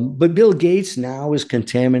 But Bill Gates now is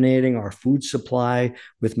contaminating our food supply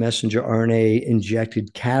with messenger RNA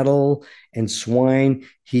injected cattle and swine.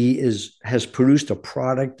 He has produced a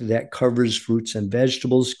product that covers fruits and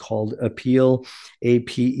vegetables called Apeel,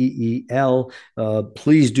 APEEL.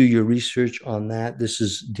 Please do your research on that. This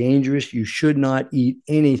is dangerous. You should not eat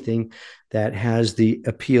anything that has the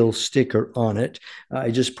Apeel sticker on it.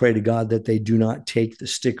 I just pray to God that they do not take the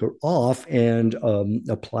sticker off and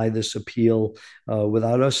apply this Apeel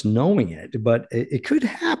without us knowing it. But it could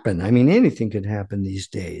happen. I mean, anything could happen these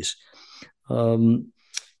days.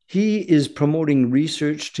 He is promoting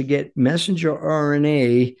research to get messenger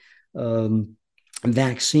RNA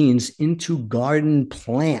vaccines into garden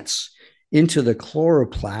plants, into the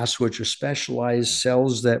chloroplasts, which are specialized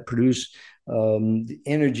cells that produce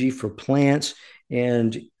energy for plants.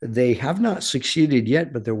 And they have not succeeded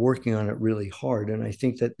yet, but they're working on it really hard. And I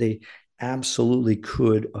think that they absolutely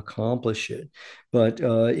could accomplish it. But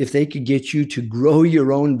if they could get you to grow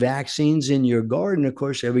your own vaccines in your garden, of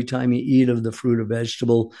course, every time you eat of the fruit or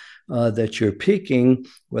vegetable that you're picking,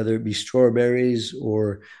 whether it be strawberries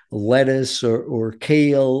or lettuce or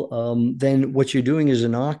kale, then what you're doing is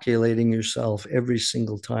inoculating yourself every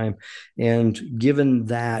single time. And given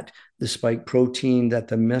that the spike protein that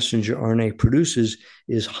the messenger RNA produces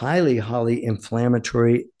is highly, highly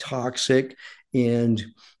inflammatory, toxic, and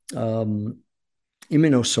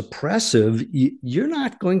immunosuppressive, you're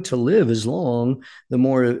not going to live as long the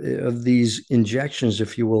more of these injections,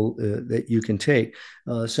 if you will, that you can take.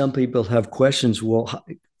 Some people have questions. Well,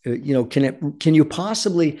 can you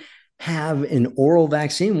possibly have an oral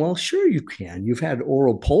vaccine? Well, sure you can. You've had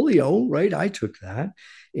oral polio, right? I took that.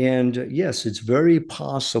 And yes, it's very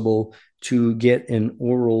possible to get an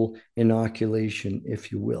oral inoculation,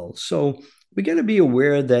 if you will. So we got to be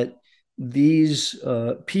aware that these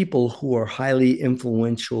people who are highly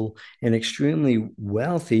influential and extremely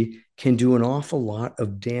wealthy can do an awful lot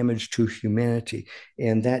of damage to humanity.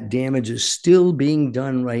 And that damage is still being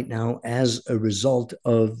done right now as a result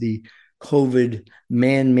of the COVID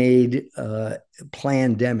man-made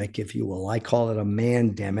plandemic, if you will. I call it a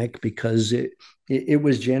mandemic because it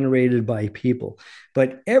was generated by people.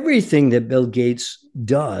 But everything that Bill Gates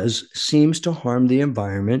does seems to harm the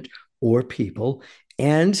environment or people.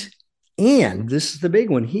 And this is the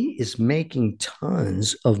big one, he is making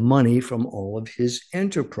tons of money from all of his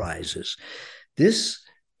enterprises. This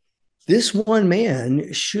one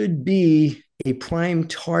man should be a prime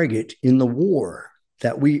target in the war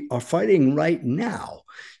that we are fighting right now.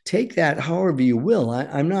 Take that however you will.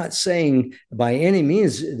 I'm not saying by any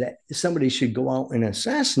means that somebody should go out and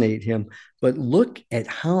assassinate him, but look at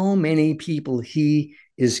how many people he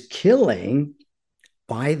is killing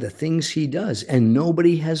by the things he does. And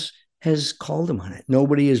nobody has called him on it.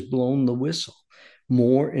 Nobody has blown the whistle.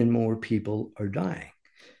 More and more people are dying.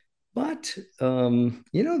 But,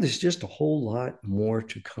 there's just a whole lot more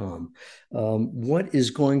to come. What is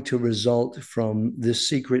going to result from this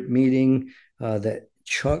secret meeting that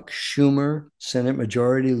Chuck Schumer, Senate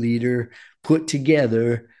Majority Leader, put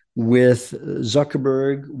together with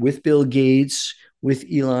Zuckerberg, with Bill Gates, with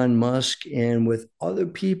Elon Musk, and with other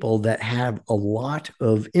people that have a lot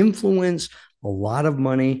of influence, a lot of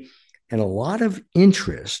money, and a lot of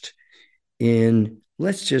interest in,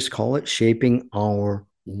 let's just call it, shaping our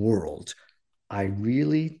world. I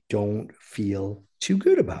really don't feel too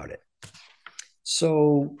good about it.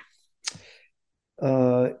 So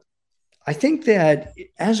I think that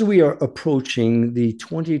as we are approaching the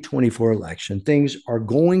 2024 election, things are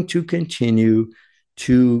going to continue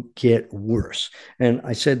to get worse. And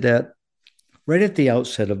I said that right at the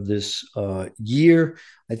outset of this year.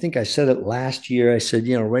 I think I said it last year. I said,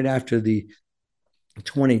 right after the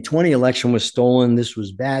 2020 election was stolen, this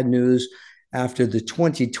was bad news. After the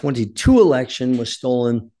 2022 election was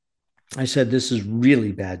stolen, I said, this is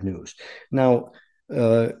really bad news. Now,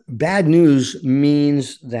 bad news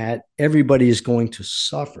means that everybody is going to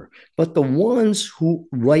suffer. But the ones who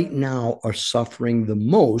right now are suffering the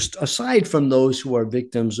most, aside from those who are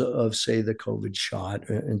victims of, say, the COVID shot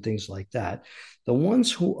and things like that, the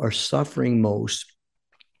ones who are suffering most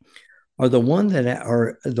are the ones that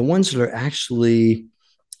are actually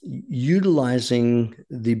utilizing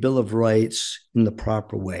the Bill of Rights in the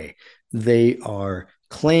proper way. They are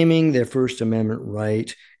claiming their First Amendment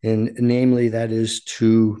right, and namely that is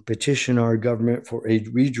to petition our government for a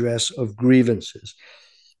redress of grievances.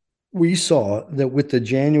 We saw that with the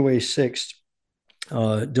January 6th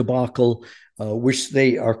debacle, which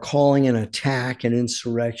they are calling an attack, an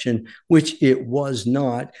insurrection, which it was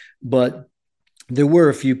not, but there were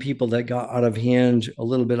a few people that got out of hand, a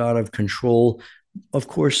little bit out of control. Of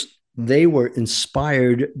course, they were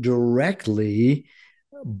inspired directly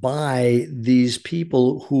by these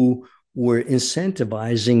people who were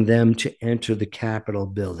incentivizing them to enter the Capitol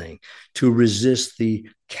building, to resist the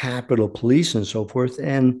Capitol Police and so forth.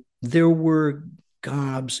 And there were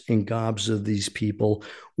gobs and gobs of these people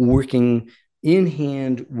working in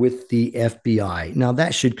hand with the FBI. Now,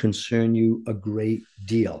 that should concern you a great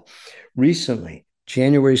deal. Recently,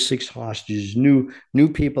 January 6 hostages, new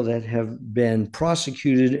people that have been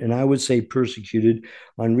prosecuted, and I would say persecuted.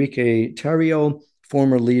 Enrique Tarrio,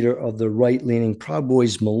 former leader of the right-leaning Proud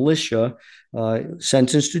Boys militia,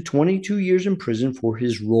 sentenced to 22 years in prison for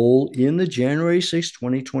his role in the January 6,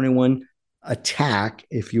 2021 attack,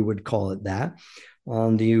 if you would call it that,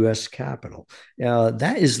 on the U.S. Capitol.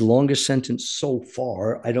 That is the longest sentence so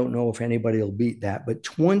far. I don't know if anybody will beat that, but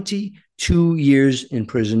 22 years in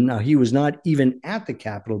prison. Now, he was not even at the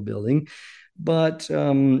Capitol building, but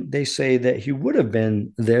they say that he would have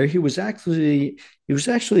been there. He was actually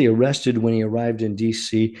arrested when he arrived in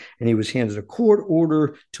D.C., and he was handed a court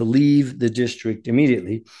order to leave the district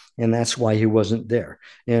immediately, and that's why he wasn't there.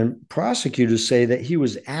 And prosecutors say that he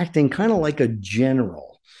was acting kind of like a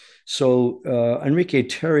general. So Enrique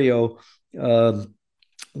Tarrio he's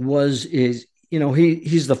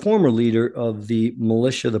the former leader of the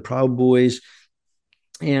militia, the Proud Boys,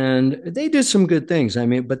 and they did some good things. I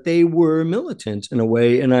mean, but they were militant in a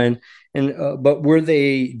way, but were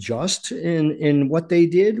they just in what they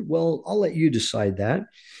did? Well, I'll let you decide that.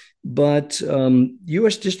 But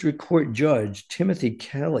U.S. District Court Judge Timothy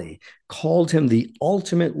Kelly called him the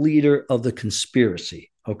ultimate leader of the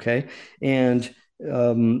conspiracy. Okay, and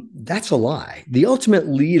that's a lie. The ultimate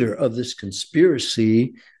leader of this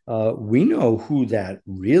conspiracy, we know who that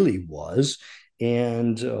really was.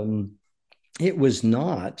 And it was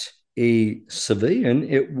not a civilian.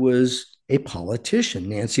 It was a politician,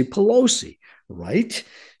 Nancy Pelosi, right?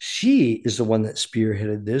 She is the one that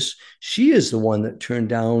spearheaded this. She is the one that turned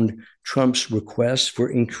down Trump's request for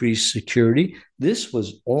increased security. This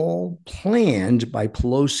was all planned by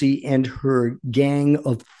Pelosi and her gang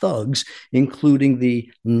of thugs, including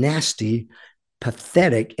the nasty,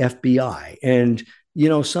 pathetic FBI. And,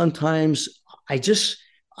 sometimes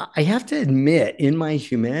I have to admit, in my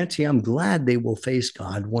humanity, I'm glad they will face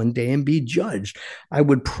God one day and be judged. I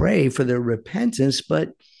would pray for their repentance,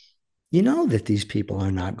 but you know that these people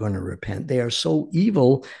are not going to repent. They are so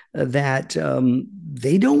evil that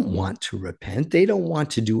they don't want to repent. They don't want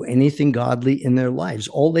to do anything godly in their lives.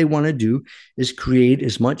 All they want to do is create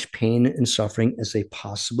as much pain and suffering as they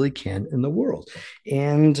possibly can in the world.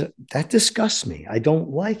 And that disgusts me. I don't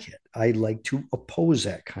like it. I like to oppose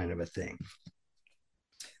that kind of a thing.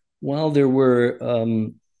 Well, there were,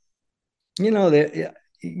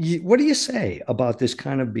 what do you say about this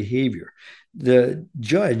kind of behavior? The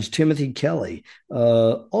judge, Timothy Kelly,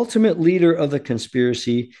 ultimate leader of the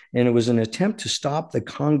conspiracy, and it was an attempt to stop the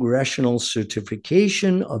congressional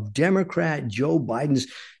certification of Democrat Joe Biden's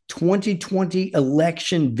 2020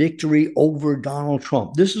 election victory over Donald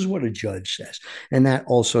Trump. This is what a judge says. And that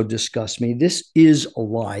also disgusts me. This is a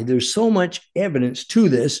lie. There's so much evidence to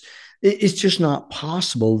this. It's just not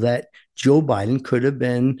possible that Joe Biden could have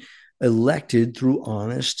been elected through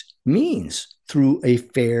honest means, through a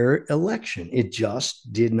fair election. It just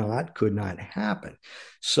could not happen.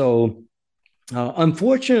 So,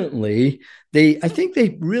 unfortunately, I think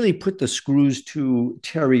they really put the screws to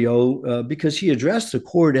Theriault because he addressed the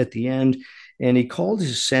court at the end and he called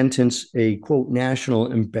his sentence a, quote,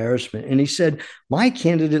 national embarrassment. And he said, my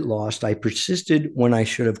candidate lost. I persisted when I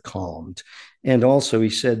should have calmed. And also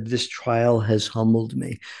he said, this trial has humbled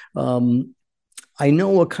me. I know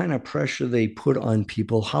what kind of pressure they put on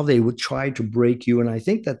people, how they would try to break you. And I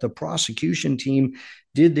think that the prosecution team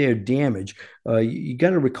did their damage. You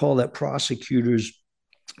got to recall that prosecutors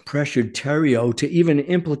pressured Theriault to even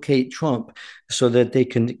implicate Trump so that they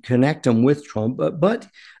can connect him with Trump, but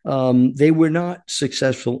they were not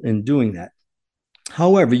successful in doing that.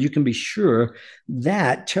 However, you can be sure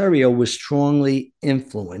that Theriault was strongly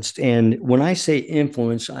influenced. And when I say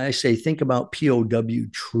influence, I say think about POW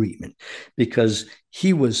treatment because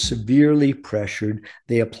he was severely pressured.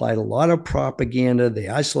 They applied a lot of propaganda. They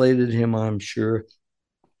isolated him, I'm sure.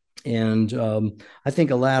 And I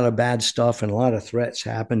think a lot of bad stuff and a lot of threats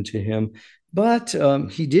happened to him. But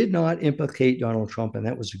he did not implicate Donald Trump, and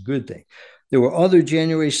that was a good thing. There were other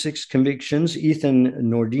January 6th convictions. Ethan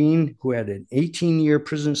Nordine, who had an 18-year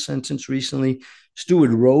prison sentence recently.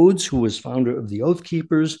 Stuart Rhodes, who was founder of the Oath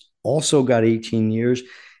Keepers, also got 18 years.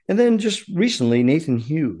 And then just recently, Nathan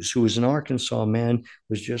Hughes, who was an Arkansas man,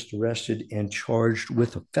 was just arrested and charged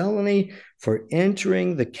with a felony for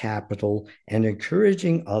entering the Capitol and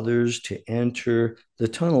encouraging others to enter the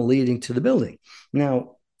tunnel leading to the building.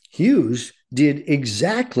 Now, Hughes did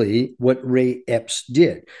exactly what Ray Epps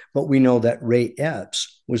did, but we know that Ray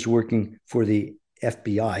Epps was working for the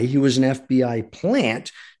FBI. He was an FBI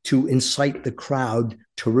plant to incite the crowd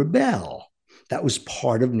to rebel. That was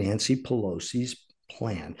part of Nancy Pelosi's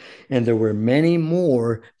plan. And there were many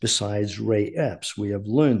more besides Ray Epps. We have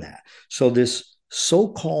learned that. So this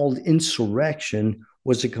so-called insurrection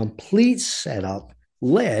was a complete setup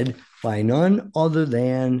led by none other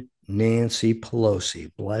than Nancy Pelosi.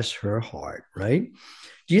 Bless her heart, right?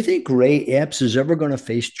 Do you think Ray Epps is ever going to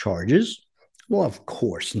face charges? Well, of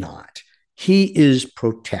course not. He is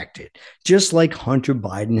protected, just like Hunter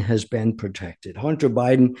Biden has been protected. Hunter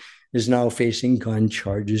Biden is now facing gun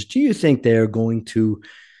charges. Do you think they're going to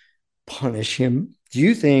punish him? Do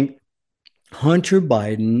you think Hunter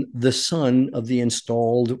Biden, the son of the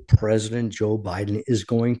installed President Joe Biden, is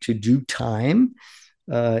going to do time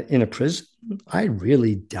in a prison? I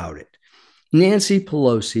really doubt it. Nancy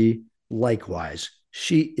Pelosi, likewise,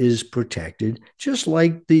 she is protected, just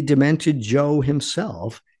like the demented Joe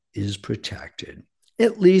himself is protected,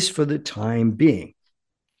 at least for the time being.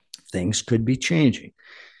 Things could be changing.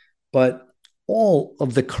 But all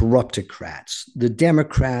of the corruptocrats, the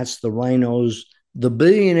Democrats, the rhinos, the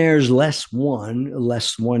billionaires, less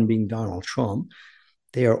one being Donald Trump,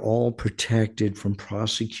 they are all protected from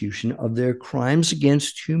prosecution of their crimes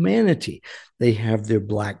against humanity. They have their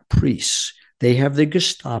black priests. They have the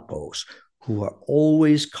Gestapos who are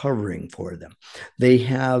always covering for them. They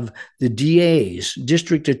have the DAs,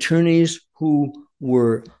 district attorneys who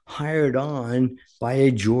were hired on by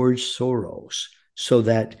a George Soros so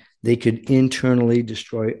that they could internally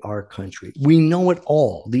destroy our country. We know it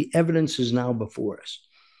all. The evidence is now before us.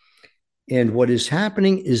 And what is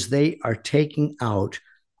happening is they are taking out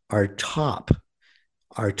our top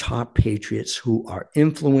patriots who are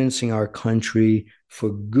influencing our country for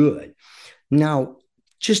good. Now,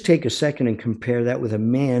 just take a second and compare that with a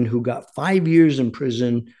man who got 5 years in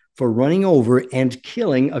prison for running over and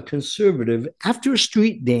killing a conservative after a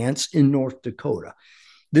street dance in North Dakota.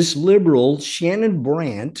 This liberal, Shannon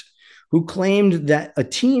Brandt, who claimed that a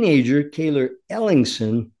teenager, Kayler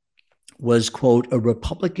Ellingson, was, quote, a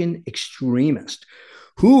Republican extremist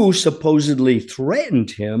who supposedly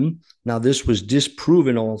threatened him. Now, this was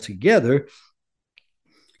disproven altogether,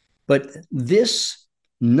 but this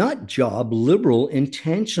nut job liberal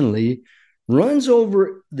intentionally runs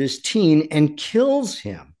over this teen and kills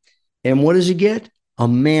him. And what does he get? A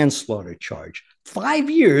manslaughter charge.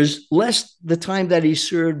 5 years, less the time that he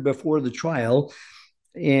served before the trial,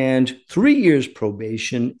 and 3 years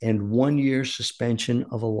probation and 1 year suspension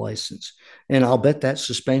of a license. And I'll bet that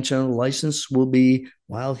suspension of a license will be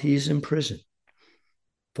while he's in prison.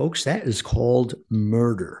 Folks, that is called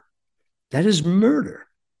murder. That is murder.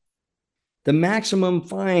 The maximum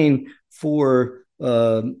fine for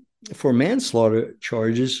for manslaughter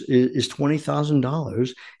charges is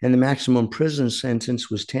 $20,000, and the maximum prison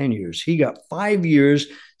sentence was 10 years. He got 5 years,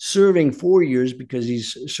 serving 4 years because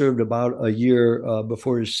he's served about a year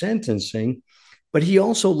before his sentencing. But he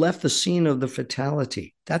also left the scene of the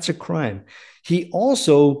fatality. That's a crime. He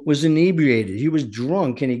also was inebriated. He was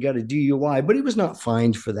drunk and he got a DUI, but he was not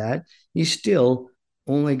fined for that. He still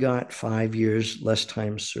only got 5 years less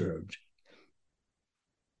time served.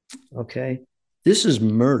 Okay. This is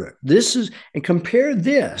murder. And compare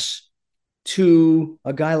this to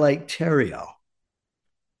a guy like Terrio.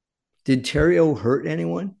 Did Terrio hurt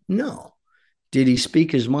anyone? No. Did he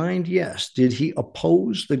speak his mind? Yes. Did he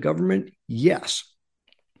oppose the government? Yes.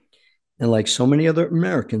 And like so many other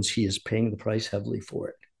Americans, he is paying the price heavily for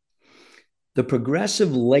it. The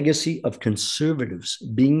progressive legacy of conservatives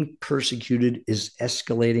being persecuted is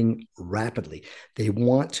escalating rapidly. They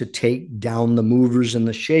want to take down the movers and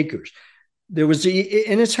the shakers.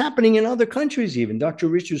 And it's happening in other countries even. Dr.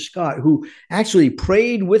 Richard Scott, who actually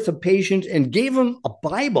prayed with a patient and gave him a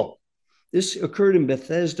Bible. This occurred in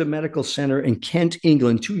Bethesda Medical Center in Kent,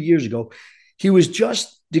 England, 2 years ago. He was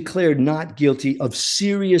just declared not guilty of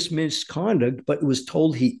serious misconduct, but was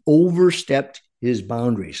told he overstepped his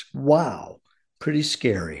boundaries. Wow. Pretty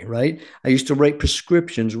scary, right? I used to write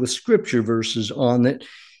prescriptions with scripture verses on it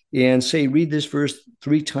and say, read this verse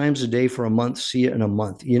 3 times a day for a month, see it in a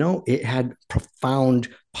month. You know, it had profound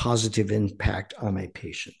positive impact on my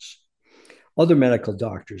patients. Other medical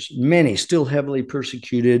doctors, many still heavily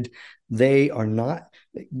persecuted. They are not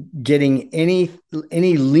getting any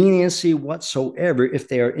leniency whatsoever if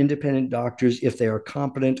they are independent doctors, if they are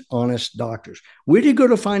competent, honest doctors. Where do you go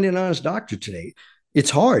to find an honest doctor today? It's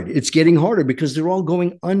hard. It's getting harder because they're all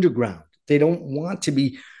going underground. They don't want to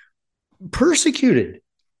be persecuted.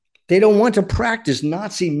 They don't want to practice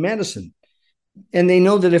Nazi medicine. And they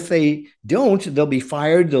know that if they don't, they'll be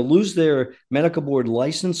fired. They'll lose their medical board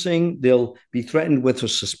licensing. They'll be threatened with a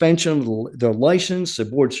suspension of their license, their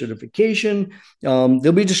board certification.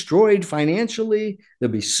 They'll be destroyed financially. They'll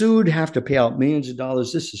be sued, have to pay out millions of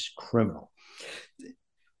dollars. This is criminal.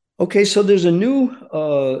 Okay, so there's a new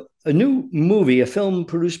movie, a film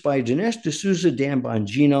produced by Dinesh D'Souza, Dan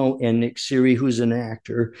Bongino, and Nick Siri, who's an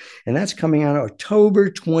actor, and that's coming out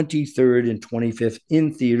October 23rd and 25th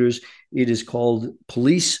in theaters. It is called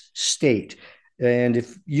Police State. And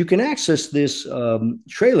if you can access this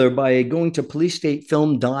trailer by going to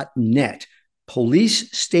policestatefilm.net,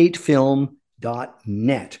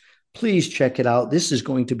 policestatefilm.net. Please check it out. This is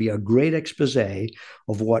going to be a great expose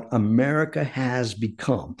of what America has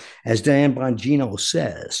become. As Dan Bongino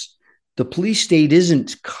says, the police state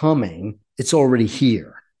isn't coming, it's already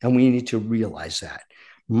here. And we need to realize that.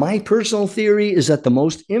 My personal theory is that the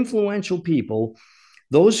most influential people,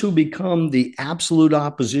 those who become the absolute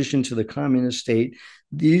opposition to the communist state,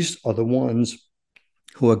 these are the ones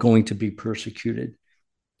who are going to be persecuted.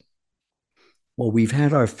 Well, we've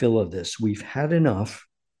had our fill of this. We've had enough.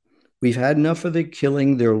 We've had enough of their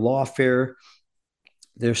killing, their lawfare,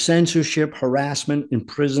 their censorship, harassment,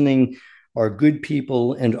 imprisoning our good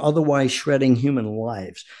people, and otherwise shredding human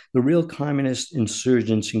lives. The real communist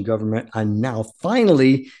insurgents in government are now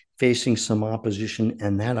finally facing some opposition,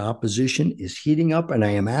 and that opposition is heating up, and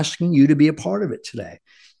I am asking you to be a part of it today.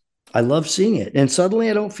 I love seeing it, and suddenly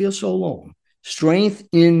I don't feel so alone. Strength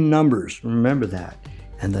in numbers, remember that,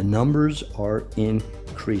 and the numbers are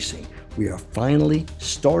increasing. We are finally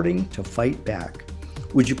starting to fight back.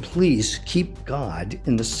 Would you please keep God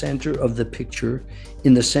in the center of the picture,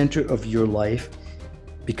 in the center of your life?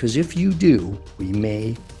 Because if you do, we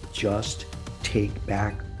may just take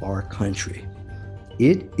back our country.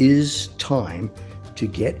 It is time to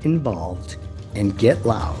get involved and get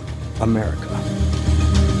loud, America.